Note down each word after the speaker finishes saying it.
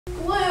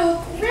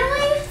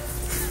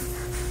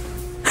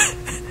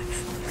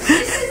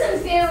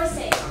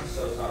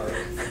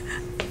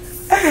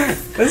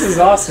This is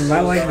awesome. I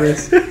like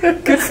this.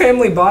 Good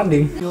family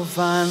bonding. You'll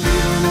find you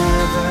don't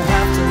ever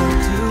have to look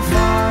too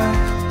far.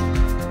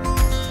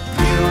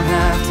 You don't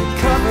have to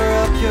cover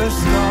up your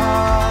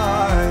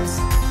scars.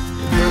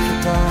 You're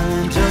perfect,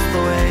 darling, just the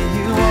way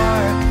you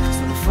are.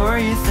 So before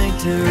you think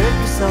to rip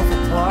yourself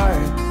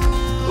apart,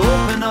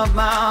 open up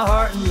my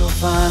heart and you'll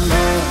find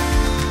love,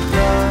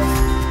 love,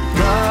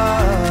 love,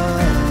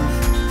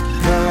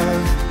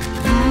 love.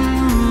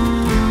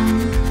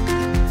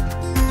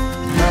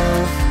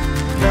 Love,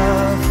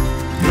 love,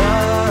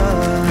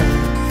 love.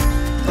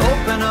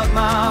 Open up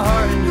my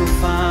heart and you'll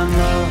find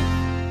love.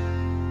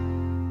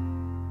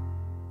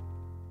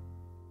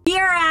 We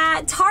are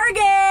at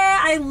Target.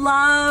 I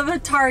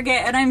love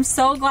Target and I'm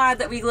so glad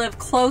that we live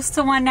close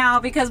to one now,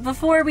 because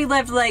before we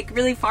lived like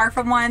really far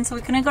from one, so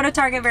we couldn't go to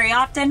Target very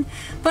often.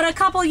 But a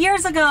couple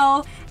years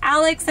ago,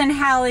 Alex and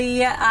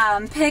Hallie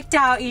picked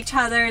out each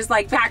other's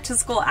like back to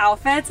school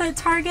outfits at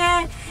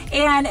Target,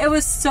 and it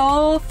was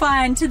so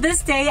fun. To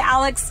this day,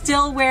 Alex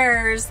still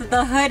wears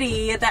the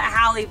hoodie that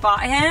Hallie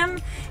bought him,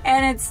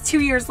 and it's 2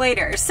 years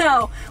later.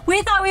 So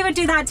we thought we would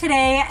do that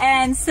today,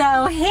 and so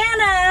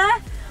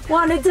Hannah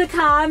wanted to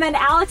come, and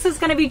Alex is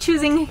going to be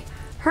choosing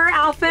her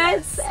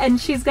outfits, and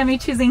she's going to be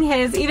choosing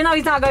his, even though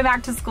he's not going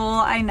back to school.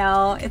 I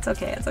know, it's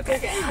okay, it's okay.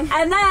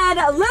 And then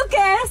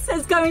Lucas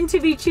is going to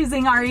be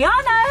choosing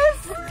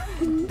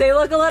Ariana's. They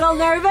look a little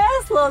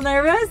nervous, and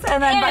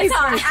then vice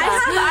versa.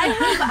 I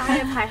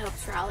have high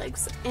hopes for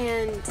Alex,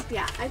 and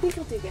yeah, I think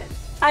he'll do good.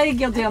 I think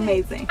you'll do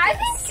amazing. I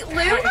think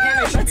Luke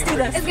Let's do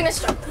this. is going to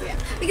struggle, yeah,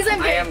 because I'm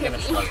very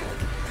picky.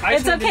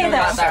 It's okay though.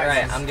 Got that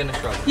right. I'm gonna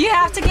struggle. You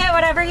have to get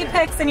whatever he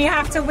picks, and you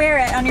have to wear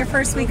it on your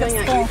first week of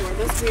school.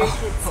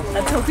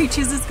 Let's hope he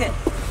chooses good.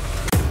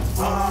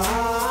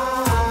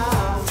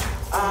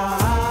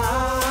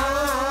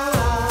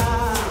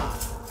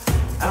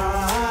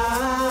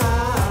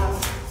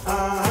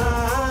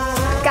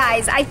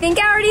 Guys, I think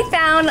I already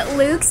found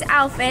Luke's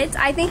outfit.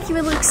 I think he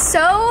would look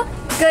so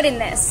good in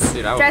this.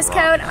 Dude, dress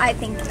code, I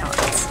think not.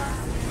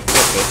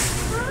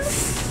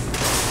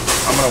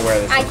 I'm gonna wear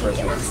this I first think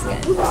it week. looks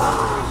good.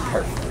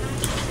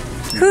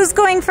 Perfect. Who's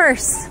going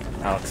first?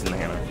 Alex and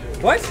Hannah.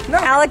 What? No.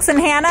 Alex and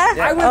Hannah?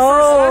 I went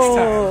first last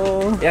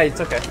time. Yeah,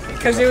 it's okay.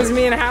 Because it was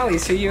me and Hallie,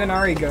 so you and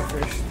Ari go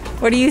first.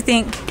 What do you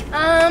think?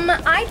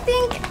 I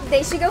think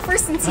they should go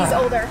first since he's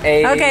older.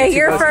 Okay,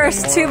 you're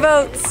first. 2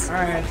 votes.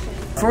 Alright.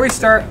 Before we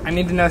start, I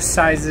need to know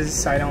sizes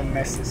so I don't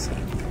mess this up.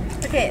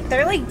 Okay,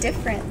 they're like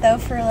different though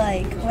for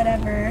like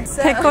whatever.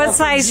 So, Pick what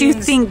size you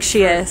think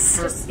she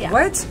is. yeah.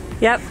 What?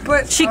 Yep.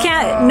 But She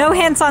can't, no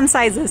hints on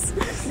sizes.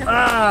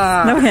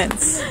 No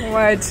hints.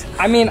 What?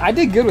 I mean, I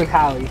did good with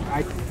Hallie.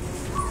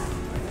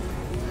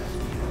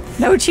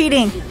 No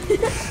cheating.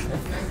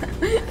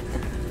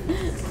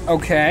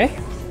 Okay.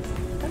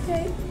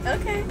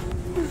 Okay.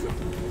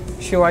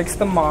 She likes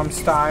the mom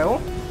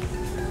style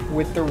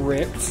with the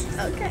rips.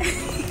 Okay.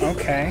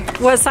 Okay.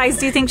 What size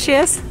do you think she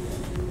is?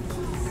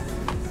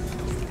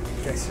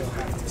 Guess you'll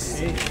have to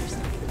see.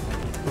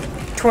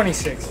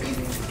 26.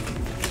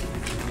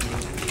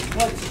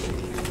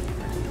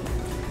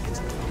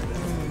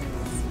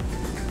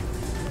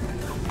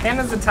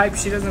 Hannah's the type,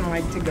 she doesn't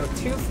like to go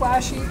too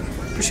flashy,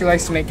 but she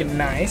likes to make it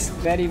nice.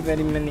 Very,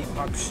 very many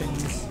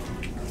options.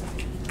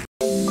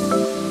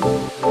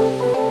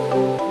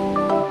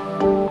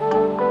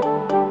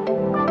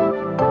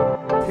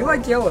 You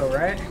like yellow,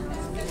 right?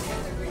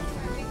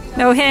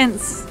 No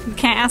hints. You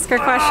can't ask her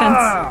questions.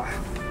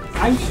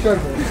 I'm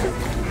struggling.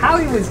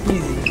 Hallie was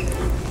easy.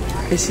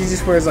 Because she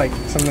just wears like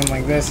something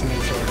like this and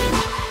then shorts.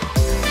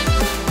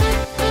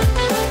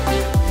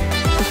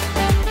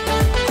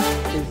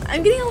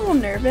 I'm getting a little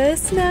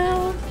nervous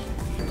now.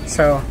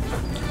 So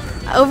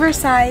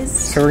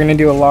Oversized. we're gonna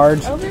do a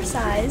large.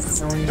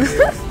 Oversized. And we're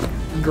gonna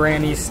do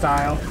granny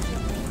style.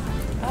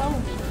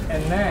 Oh.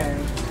 And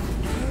then.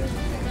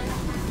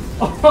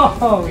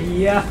 Oh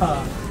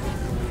yeah.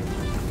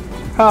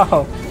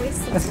 Oh,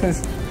 this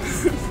is.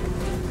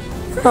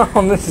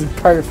 Oh, this is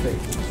perfect.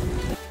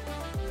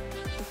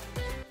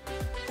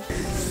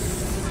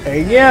 There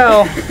you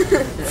go.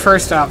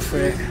 First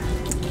outfit.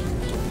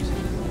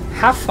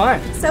 Have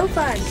fun. So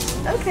fun.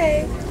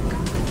 Okay.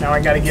 Now I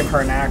gotta give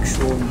her an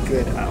actual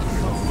good outfit.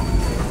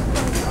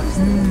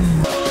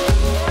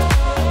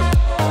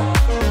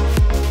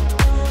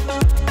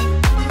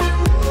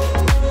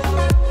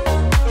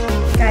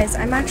 Guys,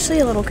 I'm actually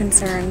a little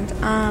concerned.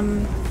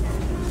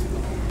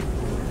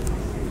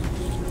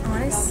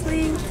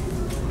 Honestly,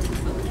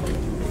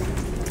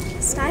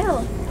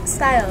 style.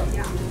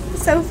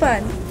 So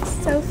fun.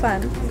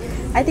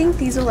 I think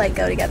these will like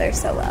go together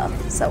so well.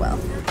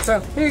 So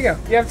here you go.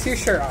 You have 2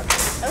 shirt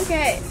options.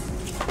 okay.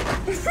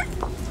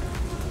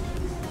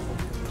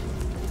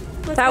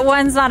 That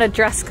one's not a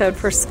dress code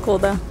for school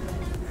though.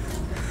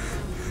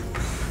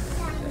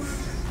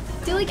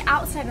 Do like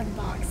outside of the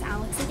box,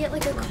 Alex, and get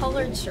like a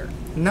colored shirt.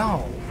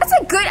 No. That's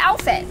a good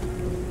outfit.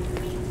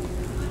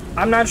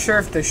 I'm not sure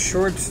if the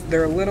shorts,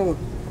 they're a little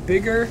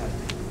bigger,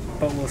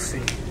 but we'll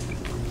see.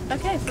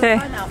 Okay. Okay.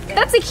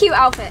 That's a cute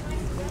outfit.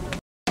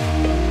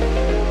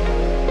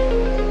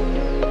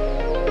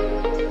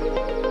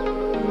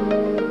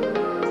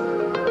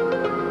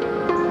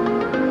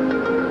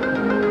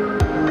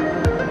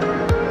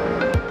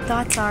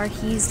 outfits are.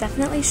 He's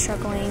definitely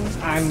struggling.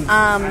 I'm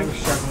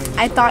struggling.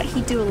 I thought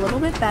he'd do a little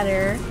bit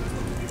better.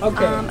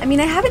 Okay. I mean,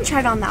 I haven't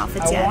tried on the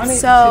outfits I want yet, it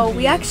so to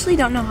we be- actually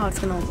don't know how it's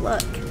gonna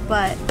look.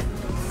 But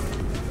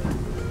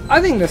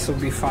I think this will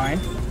be fine.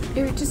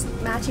 you're just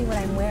matching what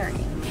I'm wearing.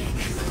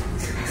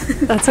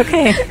 That's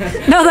okay.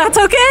 No, that's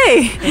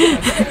okay.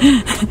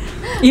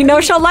 You know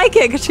she'll like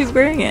it because she's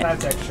wearing it.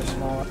 That's extra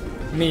small.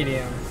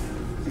 Medium.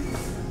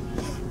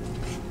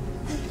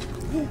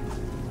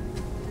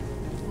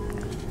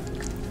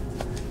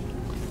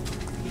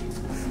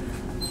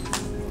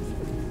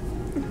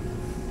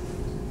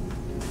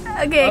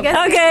 Okay, I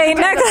guess. Okay,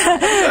 next.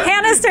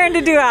 Hannah's turn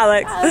to do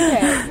Alex.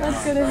 Okay,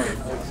 let's go to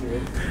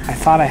her. I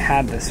thought I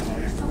had this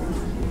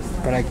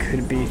one, but I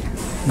could be.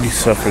 You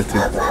suffer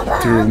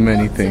through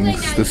many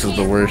things. This is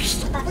the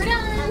worst.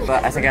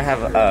 But I think I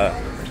have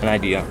an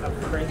idea.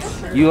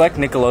 You like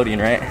Nickelodeon,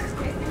 right?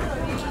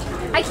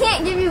 I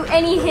can't give you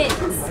any hints.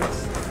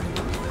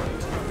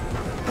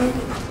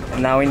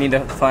 And now we need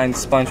to find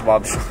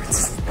SpongeBob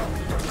shorts.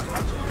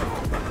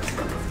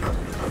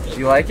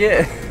 You like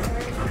it?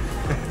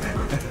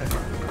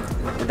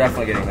 We're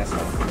definitely getting this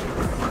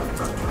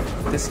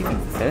one. Does this even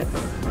fit?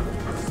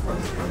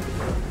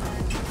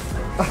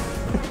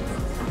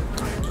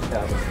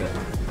 Yeah, it would fit.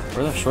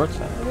 Where are the shorts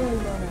at?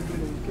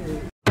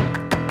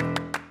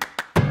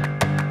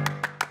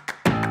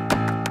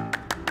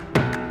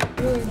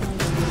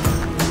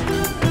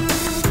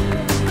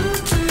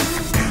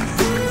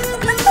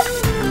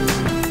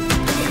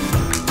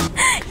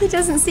 He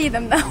doesn't see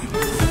them though.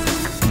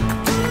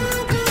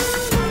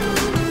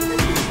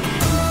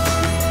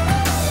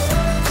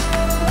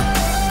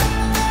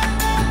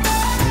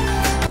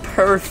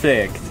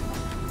 Perfect.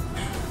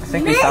 I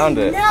think we found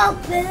it.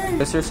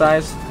 This your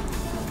size?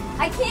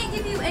 I can't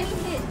give you any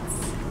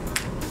hints.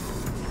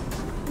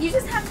 You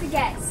just have to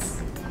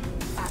guess.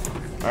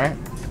 Alright.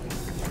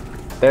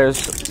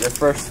 There's your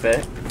first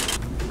fit.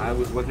 I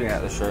was looking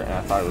at the shirt and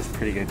I thought it was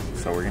pretty good,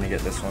 so we're gonna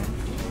get this one.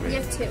 You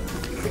have two.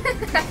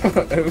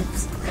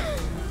 Oops.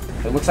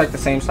 It looks like the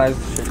same size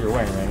as the shirt you're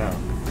wearing right now.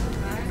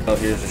 So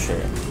here's the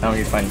shirt. Now we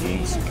need to find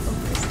jeans.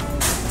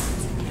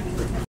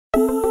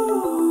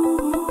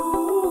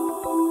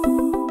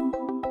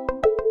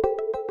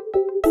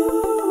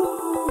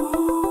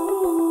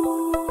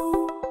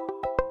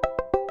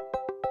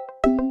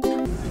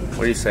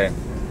 What do you say?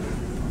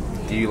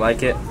 Do you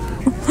like it?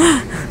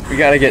 We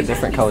gotta get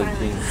different colored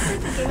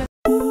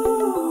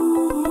jeans.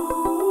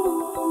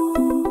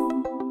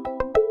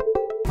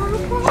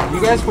 You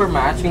guys wear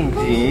matching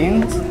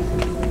jeans?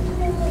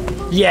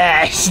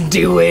 Yes,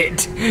 do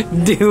it.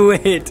 Do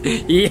it.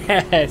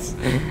 Yes.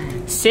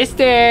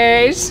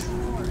 Sisters.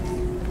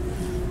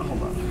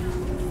 Hold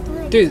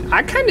on. Dude,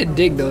 I kind of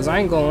dig those. I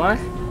ain't gonna lie.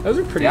 Those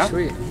are pretty Yeah?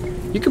 sweet.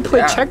 You could play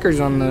Yeah. checkers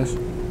on those.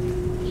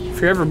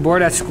 If you're ever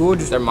bored at school,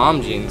 just They're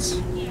mom jeans.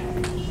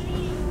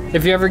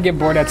 if you ever get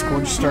bored at school,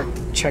 just start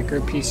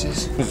checker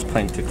pieces. Just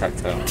playing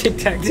tic-tac-toe.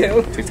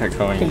 Tic-tac-toe.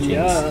 Tic-tac-toe in your jeans.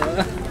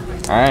 Yeah.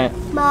 Alright.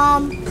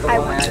 Mom, I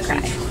want to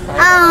cry.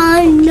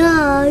 Oh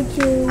no,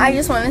 dude. I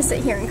just want to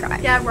sit here and cry.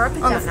 Yeah, we're up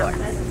and on the floor.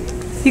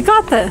 You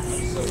got this.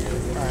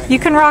 You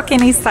can rock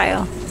any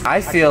style. I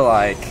feel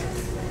like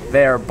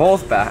they are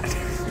both bad,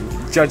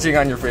 judging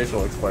on your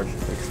facial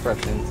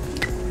expressions.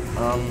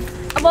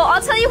 Well,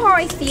 I'll tell you how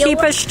I feel. Keep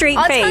a straight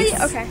I'll face.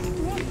 tell you.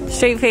 Okay.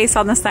 Straight face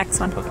on this next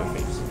one. Poker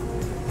face.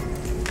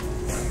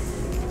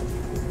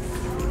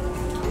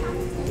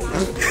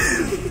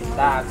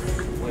 That's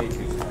way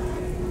too small.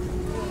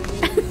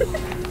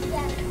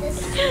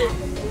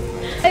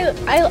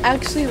 I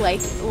actually like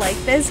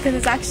this because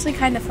it's actually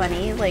kind of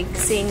funny, like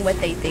seeing what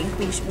they think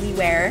we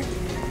wear.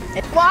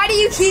 Why do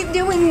you keep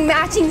doing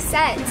matching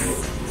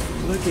sets?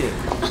 Look it.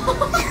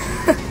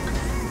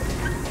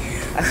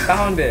 I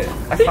found it.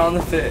 I found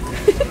the fit.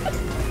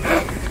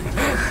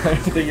 I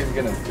don't think it's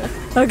gonna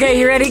fit. Okay,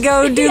 you ready to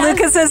go do Yes.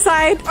 Lucas's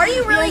side? Are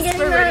you really getting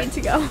We're that? ready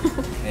to go.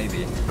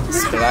 Maybe.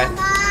 Should I?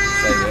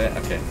 Should I do it?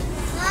 Okay.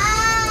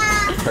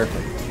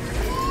 Perfect.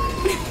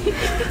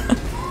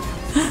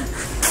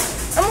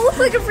 I'm gonna look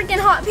like a freaking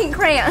hot pink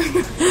crayon.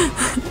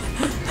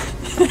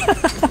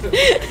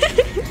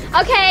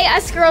 Okay,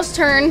 us girls'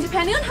 turn.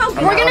 Depending on how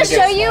good We're gonna gonna show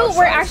get you. small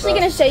We're size actually stuff.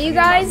 gonna show you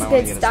guys might wanna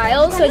good get a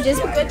styles. So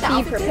just the be outfit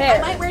I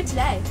prepared. might wear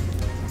today.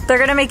 They're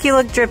gonna make you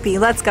look drippy.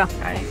 Let's go.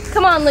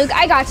 Come on, Luke.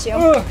 I got you.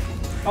 Ugh.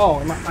 Oh,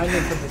 I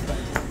didn't put this back.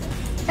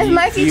 If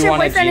my Do you future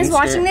want a boyfriend is jean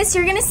watching skirt? this,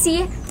 you're gonna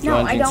see. No,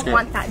 want a I jean don't skirt?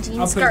 want that jean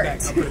I'll put it skirt.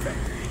 back. I'll put it back.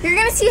 You're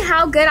gonna see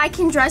how good I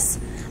can dress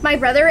my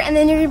brother, and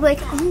then you're gonna be like,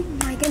 oh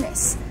my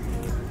goodness,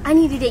 I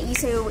need to date you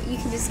so you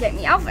can just get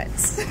me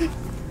outfits.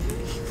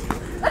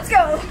 Let's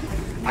go.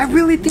 I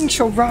really think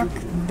she'll rock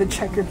the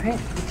checker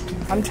pants.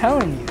 I'm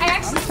telling you. I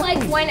actually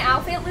like one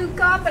outfit Luke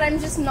got, but I'm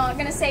just not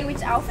gonna say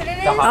which outfit it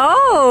is.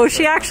 Oh,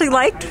 she actually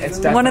liked It's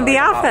one of the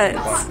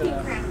definitely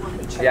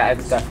outfits. Yeah,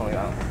 it's definitely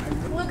that.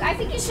 Luke, I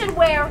think you should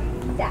wear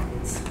that.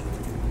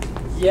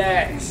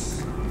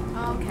 Yes.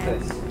 Okay.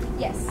 This.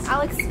 Yes.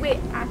 Alex, wait,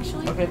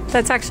 actually, Okay.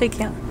 That's actually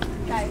cute.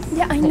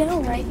 Yeah, I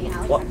know, right?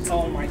 What?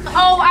 Oh my god.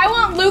 Oh, I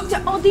want Luke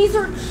to. Oh, these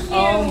are cute.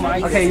 Oh my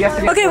god. Okay, you have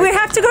to get Okay, we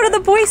have to go to the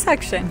boy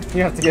section.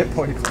 You have to get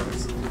boy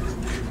clothes.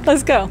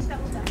 Let's go.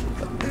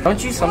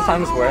 Don't you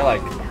sometimes wear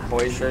like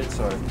boy shirts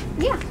or?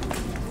 Yeah,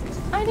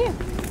 I do.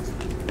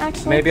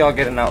 Actually. Maybe I'll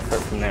get an outfit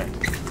from there.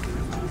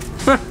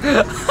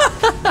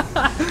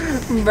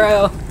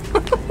 Bro.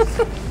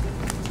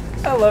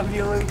 I love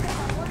you, Luke.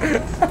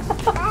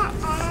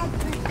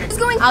 Who's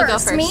going I'll go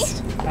first? Me?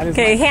 first. That is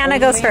Okay, my Hannah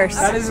goes first.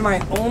 That is my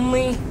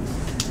only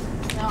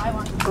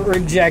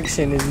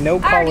rejection is no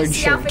I already collared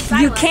see shirt. outfits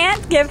I You like.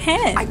 can't give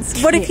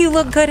hints. What if you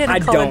look good in a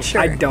collared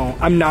shirt? I don't.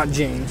 I'm not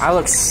James. I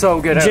look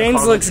so good at James a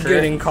collared looks shirt.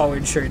 good in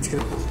collared shirts.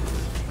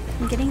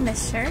 I'm getting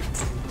this shirt.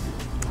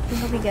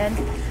 It'll be good.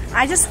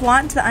 I just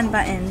want the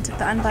unbuttoned.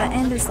 The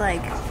unbuttoned is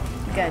like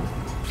good.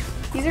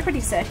 These are pretty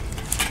sick.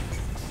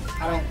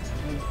 I don't.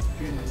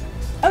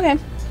 Okay.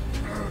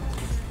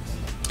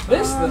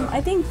 This though.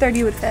 I think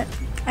 30 would fit.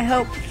 I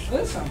hope.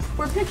 This one.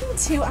 We're picking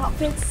 2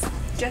 outfits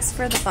just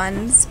for the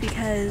funds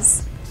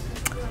because,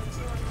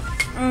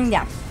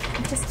 yeah,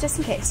 just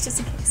in case, just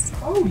in case.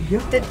 Oh yeah.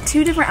 The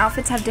 2 different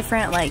outfits have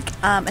different like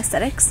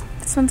aesthetics.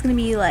 This one's gonna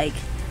be like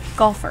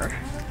golfer.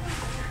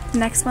 The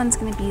next one's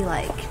gonna be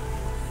like,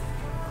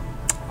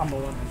 I'm a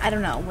woman. I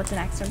don't know what the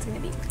next one's gonna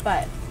be,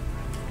 but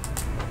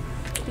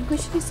I think we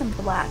should do some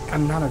black.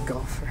 I'm not a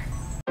golfer.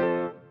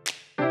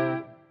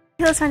 Okay,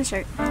 let's find a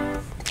shirt.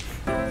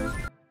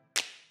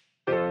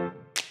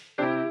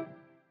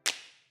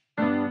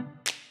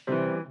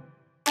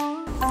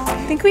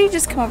 I think we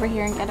just come over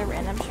here and get a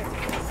random shirt.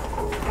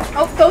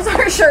 Oh, those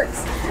are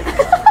shirts.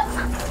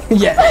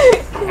 Yeah.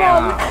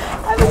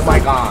 Oh my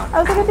god. I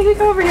was like, I think we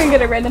come over here and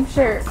get a random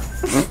shirt.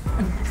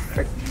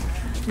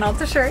 Not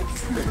the shirt.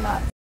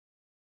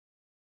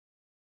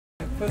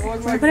 This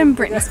looks I like put in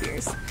Britney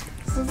Spears.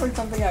 This looks like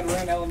something I'd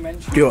wear in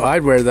elementary. Yo,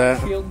 I'd wear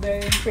that. Field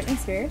day. Britney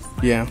Spears.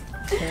 Yeah.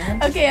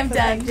 Okay, I'm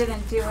done.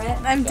 Didn't do it.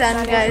 I'm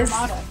done, guys.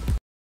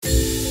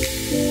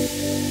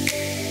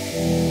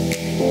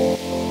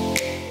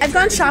 I've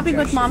gone shopping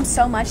with Mom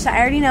so much that I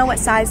already know what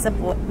size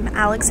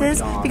Alex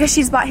is because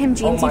she's bought him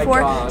jeans Oh my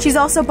before. God. She's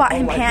also bought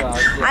him my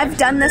pants. God, yeah. I've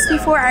done this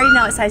before. I already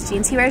know what size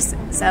jeans he wears.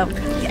 So,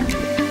 yeah.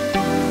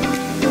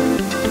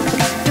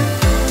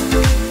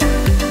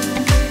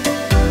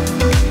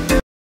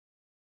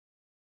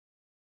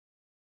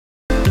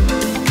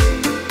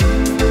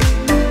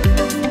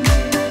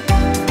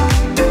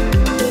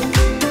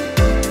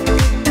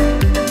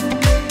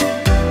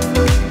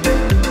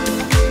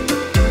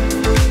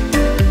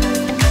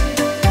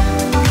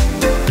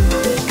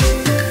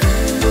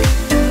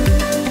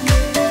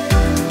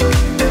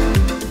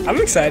 I'm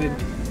excited.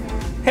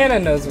 Hannah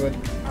knows what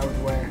I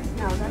would wear.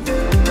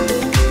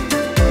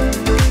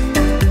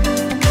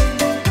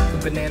 The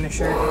banana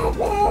shirt.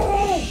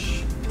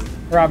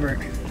 Robert,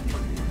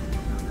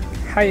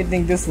 how you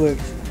think this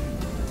looks?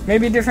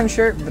 Maybe a different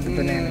shirt, but the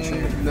banana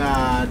shirt.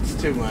 Nah, it's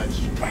too much.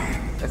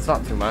 It's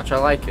not too much. I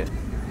like it.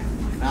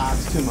 Nah,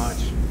 it's too much.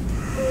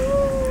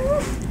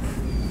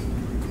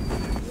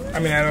 I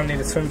mean, I don't need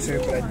a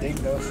swimsuit, but I dig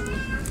those.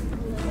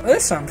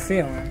 This I'm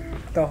feeling.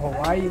 The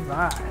Hawaii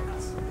vibes.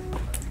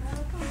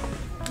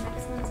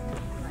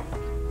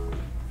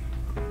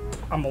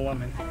 I'm a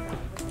woman.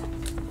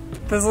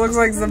 This looks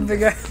like something.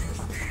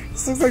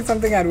 This looks like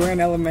something I'd wear in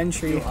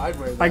elementary, Yo, I'd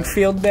wear that. like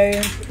field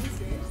day.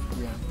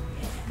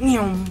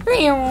 I'm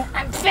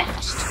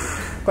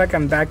fast. Like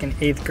I'm back in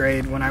 8th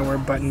grade when I wear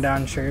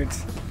button-down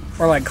shirts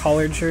or like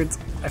collared shirts.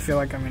 I feel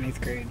like I'm in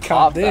 8th grade.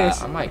 Cop this.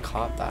 that. I might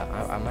cop that.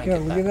 I might Yo,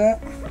 get look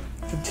that. at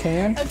that. The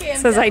tan. Okay,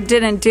 Says I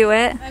didn't do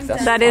it.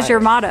 That is your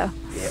motto.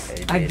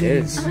 Yeah, it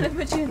is. I'm gonna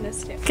put you in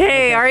this too.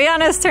 Okay,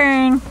 Ariana's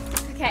turn.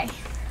 Okay.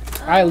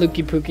 All right,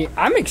 Lukey Pookie.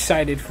 I'm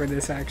excited for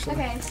this actually.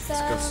 Okay. So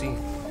Let's go see.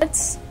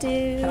 Let's do.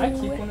 Can I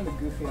keep one of the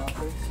goofy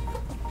outfits?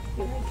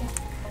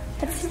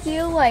 let's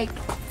do like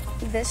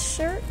this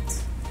shirt.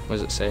 What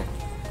does it say?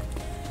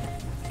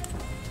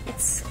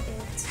 It's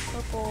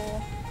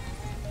purple.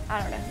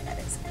 I don't know who that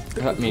is.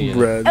 Cut me.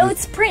 Red. Oh,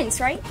 it's Prince,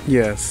 right?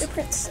 Yes. The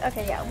Prince.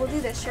 Okay, yeah. We'll do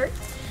this shirt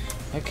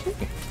Okay.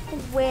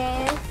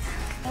 with.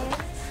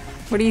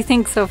 What do you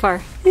think so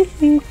far?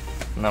 No,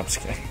 I'm just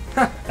kidding.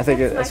 I think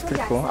it's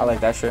pretty cool. I like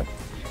that shirt.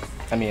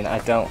 I mean, I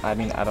don't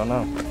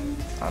know.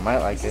 I might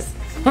like it.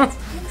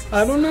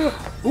 I don't know.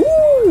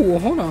 Ooh,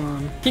 hold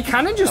on. He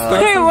kind of just threw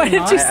Hey, what something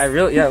did you on, I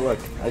really, yeah, look.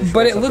 I just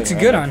but threw it looks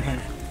something good random. on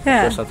him.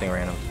 Yeah, Throw something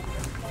random.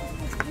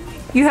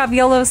 you have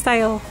yellow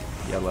style.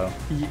 Yellow.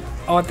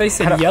 Oh, if they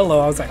said yellow,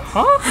 I was like,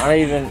 huh? I don't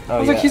even. Oh,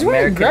 was yeah. like, he's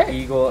wearing American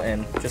gray. Eagle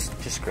and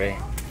just gray.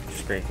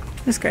 Just gray.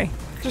 It's great.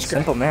 Just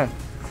Simple man.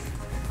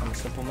 I'm a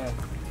simple man.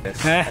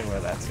 Yes, Eh. I wear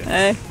that too.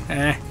 Eh.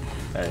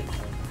 Hey.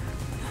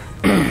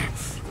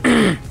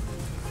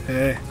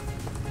 Eh.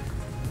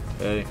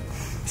 Hey.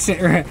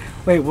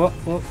 Wait,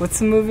 what's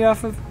the movie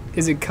off of?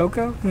 Is it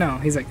Coco? No,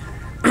 he's like,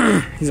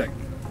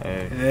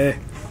 Hey.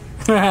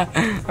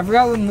 I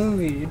forgot what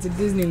movie. It's a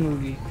Disney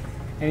movie,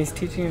 and he's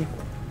teaching him.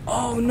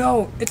 Oh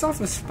no, it's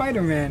off of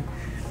Spider-Man.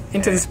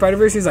 Into the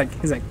Spider-Verse, he's like,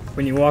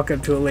 when you walk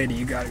up to a lady,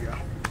 you gotta go.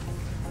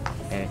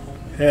 Hey.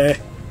 Eh.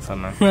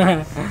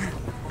 something.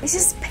 It's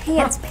just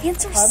pants.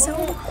 Pants are so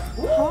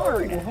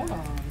hard. Hold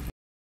on.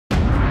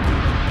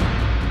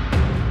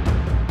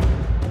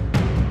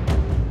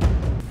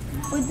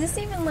 Would this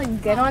even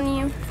look good on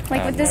you?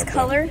 Like with this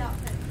color?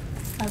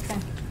 Okay.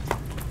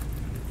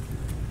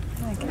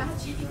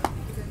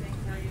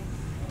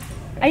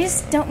 I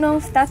just don't know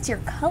if that's your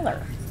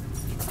color.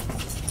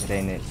 It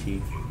ain't it,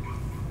 Chief.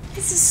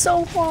 This is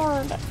so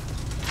hard.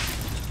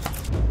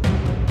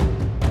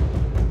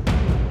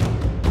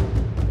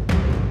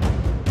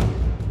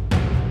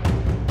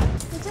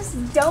 I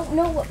just don't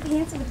know what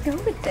pants would go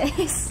with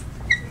this.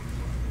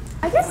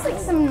 I guess like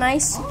some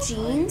nice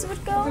jeans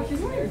would go.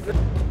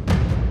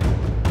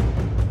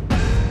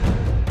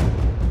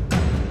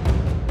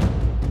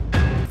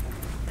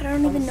 But I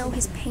don't even know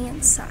his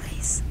pants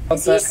size.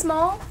 Is he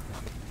small?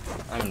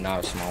 I'm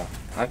not a small.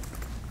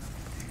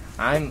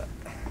 I'm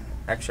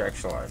extra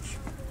large.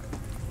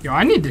 Yo,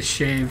 I need to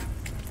shave.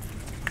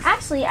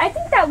 Actually, I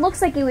think that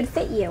looks like it would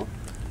fit you.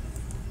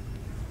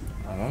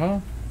 I don't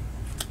know.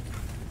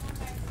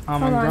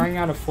 I'm Hold on. growing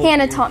out a full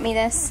Hannah beard. taught me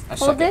this. I Hold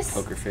suck at this.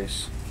 poker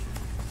face.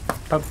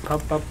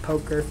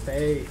 Poker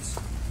face.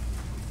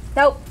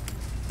 Nope.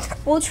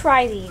 We'll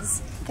try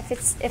these.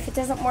 If it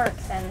doesn't work,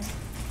 then.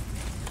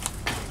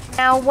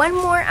 Now one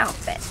more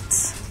outfit.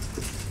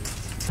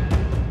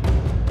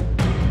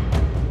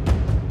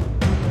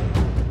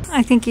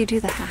 I think you do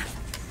the hat.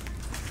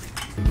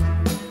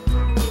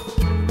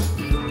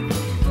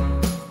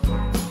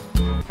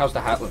 How's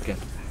the hat looking?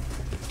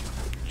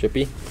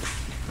 Drippy?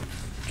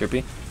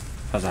 Drippy?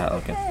 How's the hat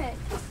looking?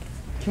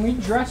 Can we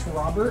dress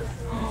Robert?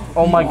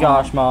 Oh my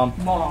gosh, Mom.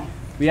 Mom.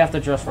 We have to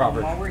dress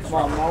Robert.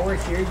 While we're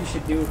here, you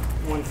should do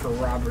one for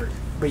Robert.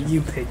 But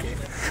you pick it.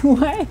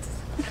 What?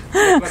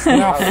 You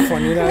know how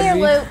funny that Here, would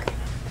be? Luke.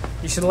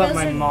 You should let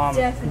my mom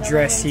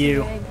dress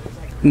you.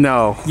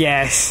 No.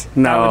 Yes.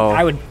 No.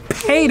 I would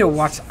pay to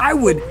watch. I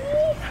would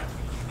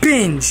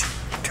binge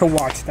to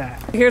watch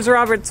that. Here's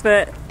Robert's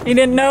fit. He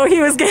didn't know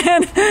he was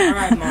getting.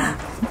 Alright, Mom.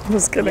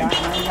 Just kidding.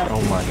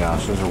 Oh my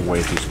gosh, those are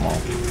way too small.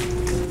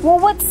 Well,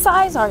 what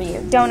size are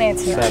you? Don't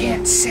answer.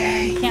 7.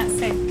 Say. Can't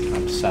say.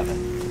 I'm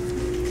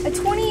 7. A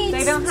 28.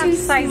 They don't have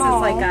sizes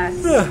like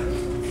us.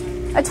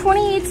 A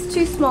 28's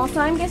too small, so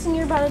I'm guessing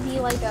you're about to be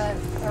like a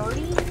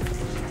 30.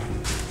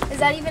 Is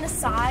that even a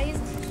size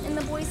in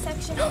the boys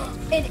section?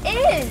 It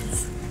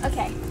is.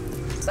 Okay.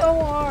 So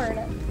hard.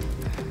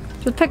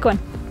 Just pick one.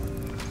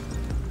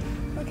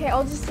 Okay,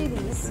 I'll just do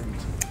these.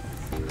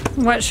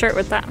 What shirt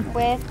with that?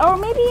 With, or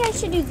maybe I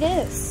should do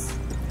this.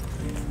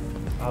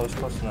 I was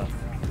close enough.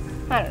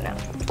 I don't know.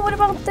 What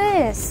about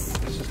this?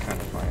 This is kind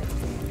of fire.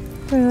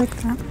 I like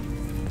that.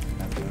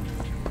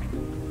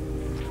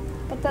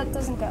 But that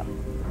doesn't go.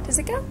 Does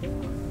it go?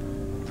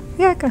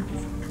 Yeah, go.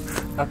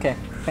 Okay,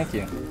 thank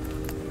you.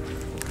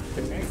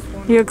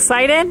 You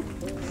excited?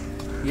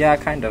 Yeah,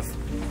 kind of.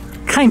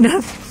 Kind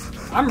of.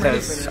 I'm ready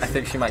for Because this. I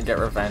think she might get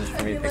revenge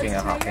for me picking a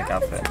hot pink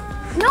outfit.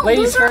 No,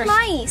 Ladies those are first.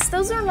 nice.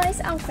 Those are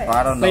nice outfits. Well,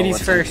 I don't know. Ladies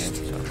what's first.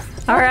 in it,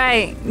 so- All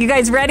right, you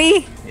guys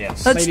ready?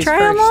 Yes. Let's Ladies try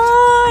them first.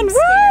 on.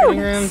 Living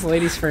Woo! rooms,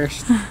 ladies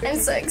first. I'm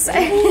so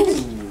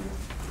excited.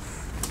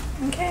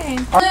 Okay.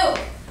 Luke,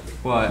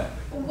 What?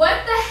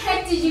 what the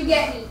heck did you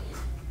get me?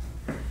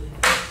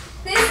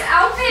 This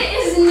outfit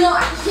is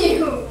not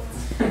cute.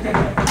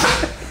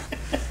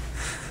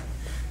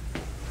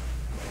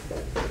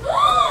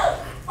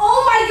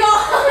 Oh my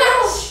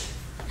gosh!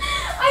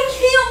 I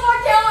can't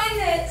walk out in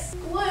this.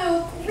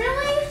 Luke,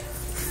 really?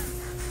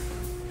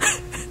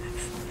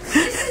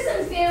 This is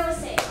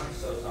embarrassing. I'm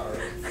so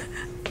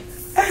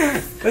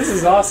sorry. This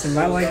is awesome.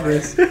 I like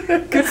this.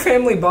 Good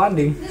family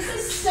bonding. This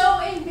is so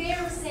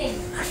embarrassing.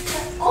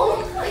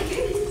 Oh my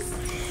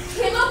goodness.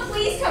 Emma,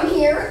 please come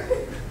here.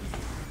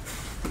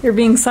 You're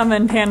being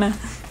summoned, Hannah.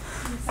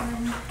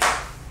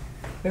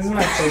 This is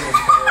my favorite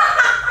part.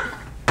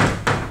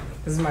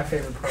 This is my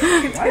favorite part.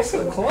 Why are you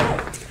so close?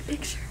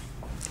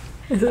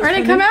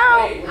 Alright, come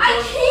out.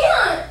 I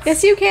can't.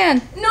 Yes, you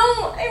can. No,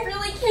 I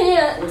really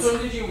can't. Which one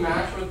did you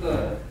match with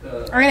the...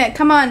 Alright,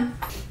 come on.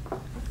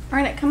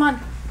 Alright, come on.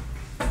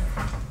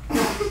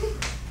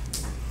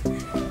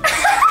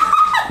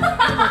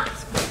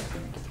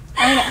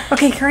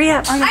 Okay, hurry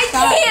up. I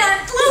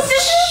can't. Luke,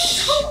 this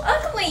is so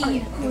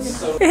ugly.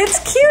 It's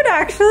cute,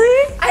 actually.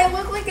 I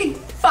look like a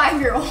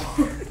 5-year-old.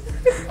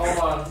 Hold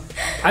on.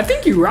 I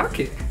think you rock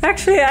it.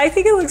 Actually, I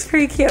think it looks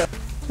pretty cute.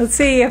 Let's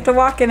see, you have to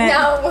walk in it.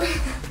 No.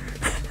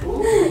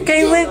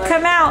 Okay, Luke,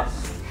 come out.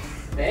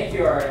 Thank you,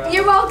 Ariana.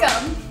 You're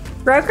welcome.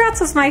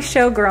 Rugrats was my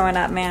show growing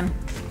up, man.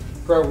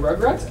 Bro,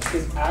 Rugrats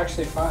is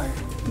actually fine.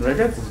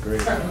 Rugrats is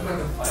great.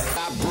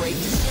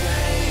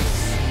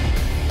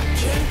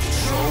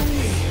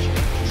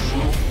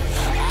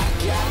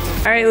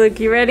 All right, Luke,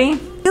 you ready?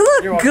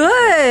 You look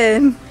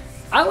good.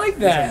 I like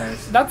that.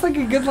 That's like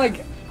a good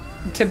like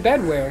to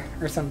bed wear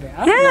or something.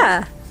 I don't know.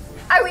 Yeah,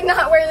 I would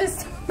not wear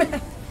this.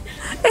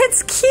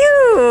 it's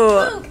cute.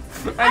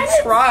 Luke, I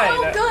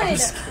tried.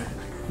 so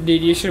good.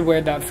 Dude, you should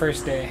wear that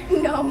first day.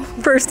 No.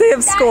 First day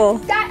of school.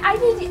 That I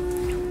need.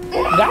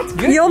 That's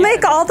good. You'll Yeah,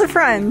 make all the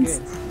friends.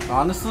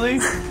 Honestly?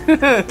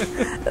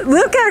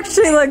 Luke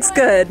actually looks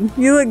good.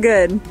 You look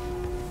good.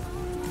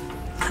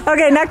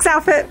 Okay, next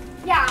outfit.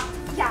 Yeah.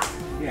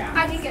 Yeah.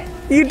 I did good.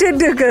 You did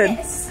do good.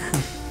 Yes.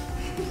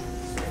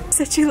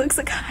 Said she looks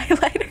like a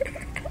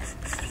highlighter.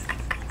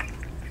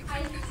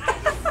 I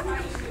just saw you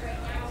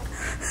right now.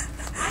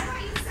 I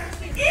thought you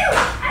started. Ew!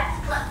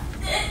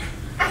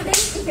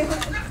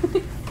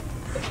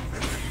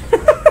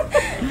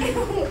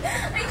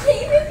 I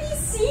can't even be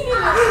seen in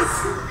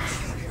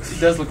this. She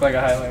does look like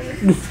a highlighter.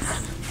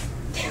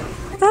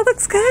 That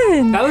looks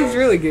good. That looks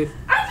really good.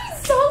 I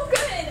did so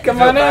good.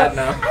 Come on out.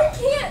 now. I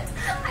can't.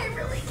 I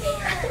really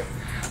can't.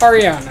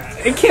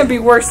 Ariana, it can't be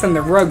worse than the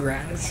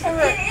Rugrats.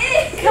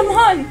 It is. Come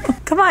on.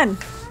 Come on.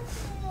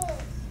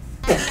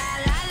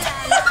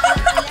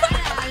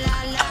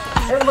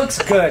 It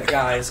looks good,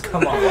 guys.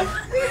 Come on.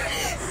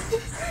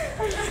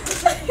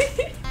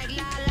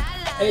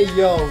 Hey,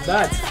 yo,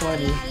 that's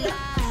funny.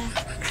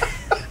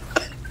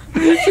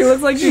 She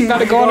looks like she's about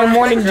to go on her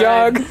morning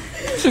jog.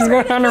 She's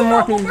going on her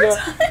morning jog.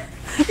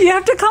 You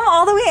have to come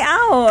all the way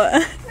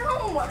out.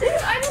 No,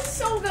 I did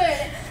so good.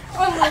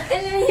 And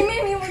then he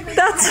made me look like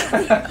That's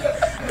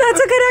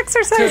a good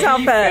exercise To be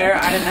outfit. fair,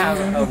 I didn't have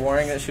a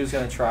warning that she was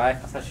gonna try. I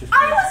thought she was I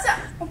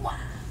gonna... was.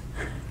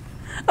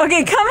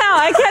 Okay, come out.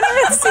 I can't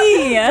even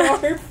see. Oh,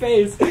 her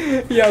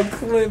face. Yo,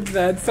 clip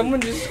that.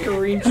 Someone just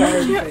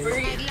screenshot her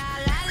face.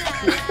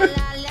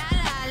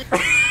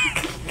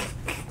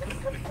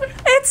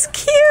 It's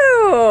cute.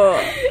 No,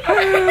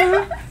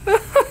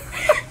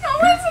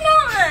 it's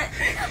not.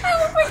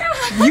 I look like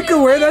I'm You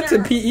can wear that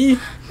to PE.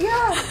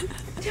 Yeah.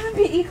 Do you have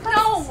PE class?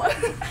 No.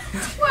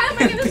 Why am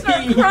I gonna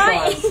start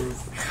crying?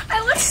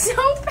 I look so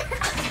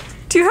bad.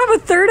 Do you have a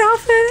third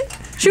outfit?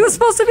 She was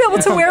supposed to be able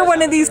to wear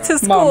one of these to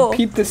school. Mom,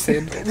 peep the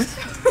sandals.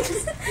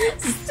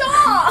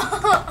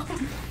 Stop.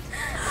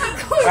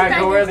 Alright,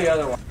 go wear the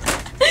other one.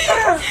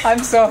 I'm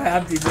so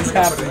happy this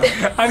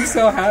happened. I'm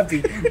so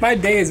happy. My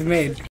day is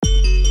made.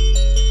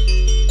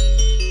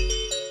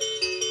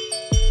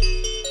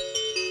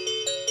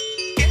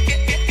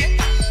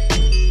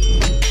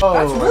 Oh,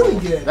 That's really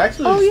good.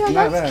 Actually, Oh yeah,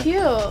 not that's bad.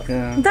 cute.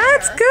 Yeah.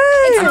 That's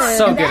good. I'm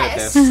so good at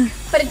Best,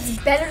 this. but it's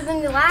better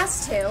than the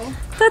last two.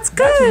 That's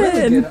That's really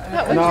good. good.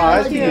 That one's No, I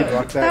really think cute. you'd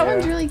rock that, That yeah.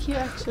 one's really cute,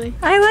 actually.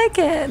 I like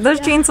it. Those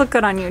jeans look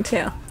good on you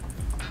too.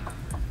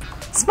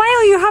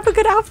 Smile, you have a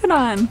good outfit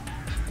on.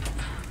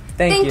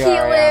 Thank you,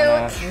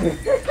 Ariana.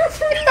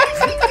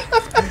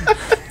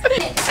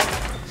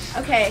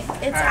 Okay,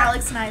 it's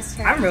Alex and I's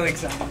turn. I'm really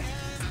excited.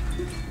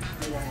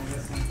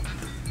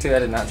 Two I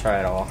did not try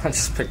at all. I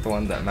just picked the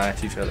ones that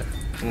match each other.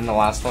 And then the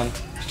last one,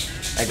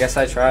 I guess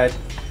I tried,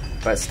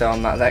 but still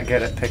I'm not that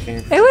good at picking.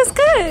 It was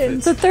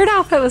good. The third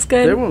outfit was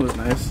That good. one was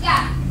nice.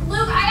 Yeah,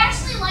 Luke, I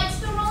actually liked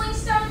the Rolling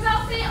Stones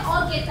outfit.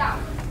 I'll get that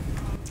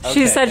one.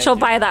 She Okay, said thank she'll you.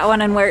 buy that one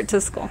and wear it to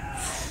school.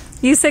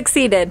 You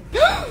succeeded.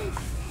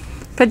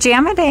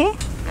 Pajama day.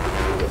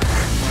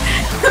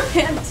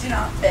 Pants do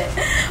not fit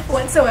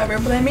whatsoever,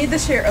 but I made the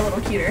shirt a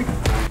little cuter.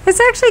 It's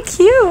actually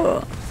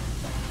cute.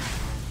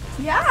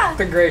 Yeah.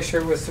 The gray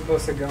shirt was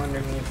supposed to go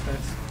underneath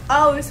this.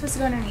 Oh, it was supposed to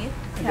go underneath?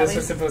 Yeah, This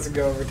was supposed to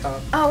go over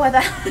top. oh, I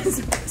thought it was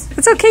supposed to.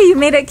 It's okay. You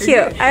made it cute.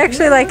 I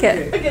actually like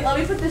it. Okay, let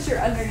me put the shirt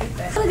underneath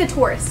it. Like a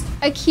tourist.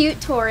 A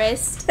cute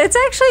tourist. It's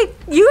actually,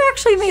 you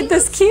actually made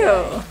this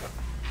cute.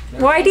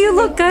 Why do you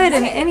look good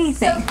in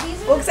anything?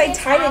 Well, because I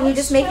tied it and you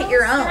just make it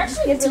your own.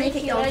 You have to make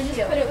it your own. I just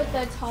put it with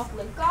the top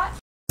Luke got.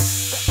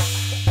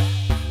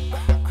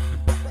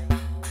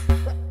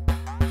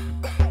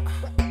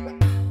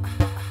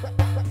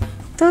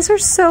 Those are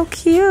so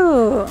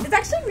cute. It's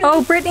actually really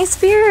Oh, Britney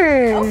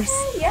Spears.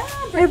 Okay, yeah.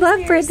 I love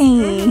Spears.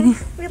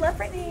 Britney. We love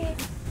Britney.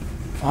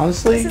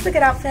 Honestly, This is a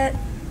good outfit.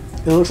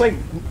 it looks like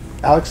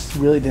Alex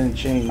really didn't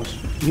change.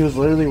 He was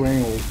literally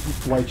wearing a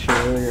white shirt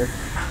earlier.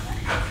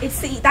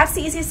 That's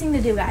the easiest thing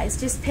to do, guys.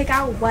 Just pick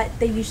out what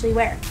they usually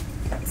wear.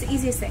 It's the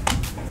easiest thing.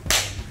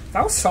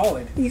 That was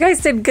solid. You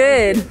guys did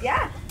good.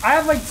 Yeah. I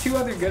have like 2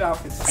 other good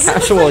outfits.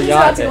 Actual He's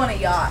about yacht. to go on a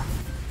yacht.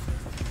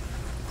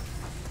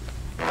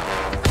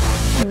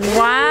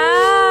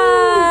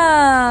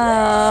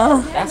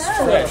 Wow. That's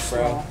fresh,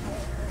 bro.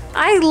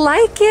 I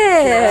like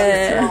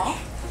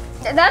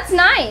it. That's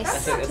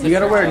nice. You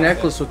gotta wear a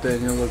necklace with it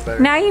and you'll look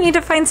better. Now you need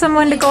to find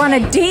someone to go on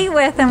a date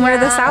with and wear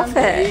this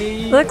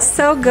outfit. Looks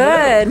so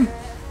good.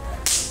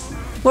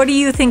 What do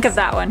you think of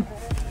that one?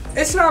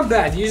 It's not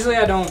bad. Usually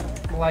I don't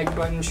like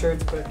button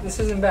shirts, but this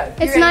isn't bad.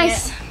 It's You're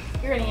nice.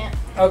 You're getting it.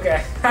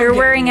 Okay. You're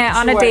wearing it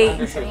on a date.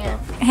 Undershirt, though.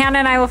 Hannah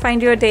and I will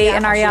find you a date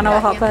and Ariana will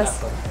help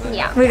us.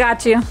 Yeah. We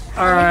got you.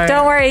 All right.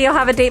 Don't worry, you'll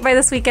have a date by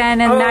this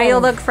weekend and now Oh.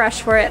 you'll look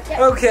fresh for it.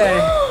 Okay.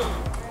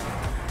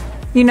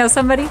 You know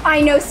somebody? I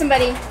know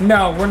somebody.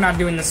 No, we're not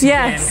doing this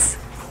again. Yes.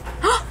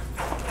 No,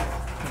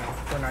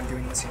 we're not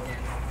doing this again.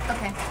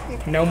 Okay.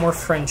 No more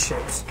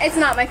friendships. It's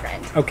not my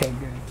friend. Okay,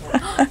 good.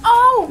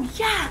 Oh,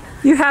 yeah.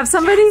 You have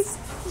somebody?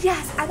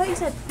 Yes. I thought you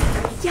said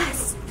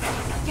yes.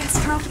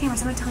 Yes, turn off the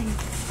cameras. I'm going to tell you.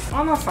 I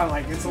don't know if I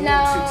like it. It's a No.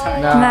 little too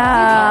tight. No. No.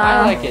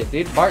 I like it,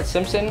 dude. Bart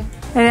Simpson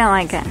I didn't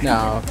like it.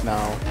 No.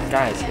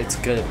 Guys, it's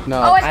good. No.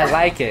 Oh, I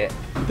like it.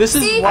 This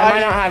is See? I might why.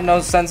 not have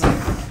no sense of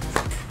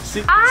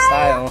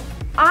style.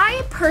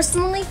 I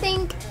personally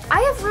think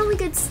I have really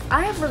good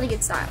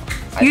style.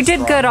 You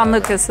did good on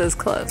Lucas's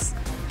clothes.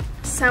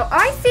 So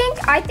I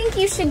think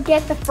you should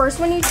get the first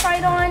one you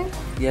tried on.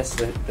 Yes,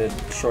 the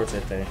shorts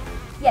right there.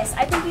 Yes,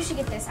 I think you should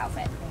get this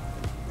outfit.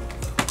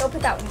 Go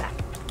put that one back.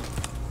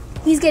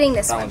 He's getting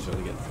this That one. one's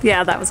really good.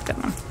 Yeah, that was a good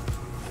one.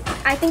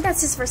 I think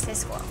that's his first day of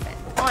school outfit.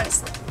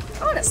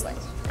 Honestly.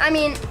 I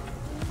mean,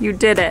 You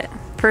did it.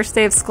 First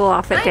day of school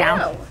outfit I down.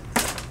 know.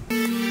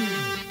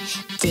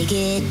 Take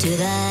it to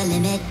the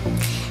limit.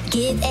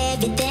 Give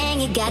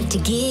everything you got to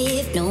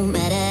give, no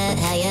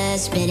matter how you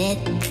spin it.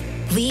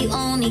 We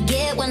only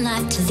get one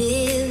life to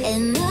live,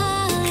 and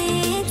all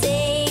it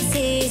takes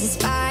is a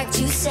spark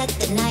to set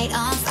the night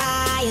on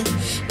fire.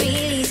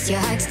 Release your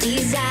heart's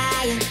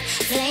desire,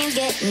 flames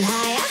getting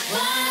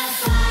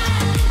higher.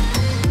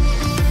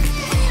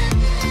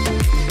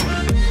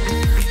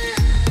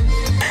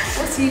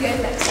 We'll see you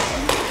guys next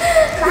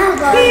time.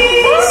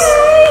 Bye.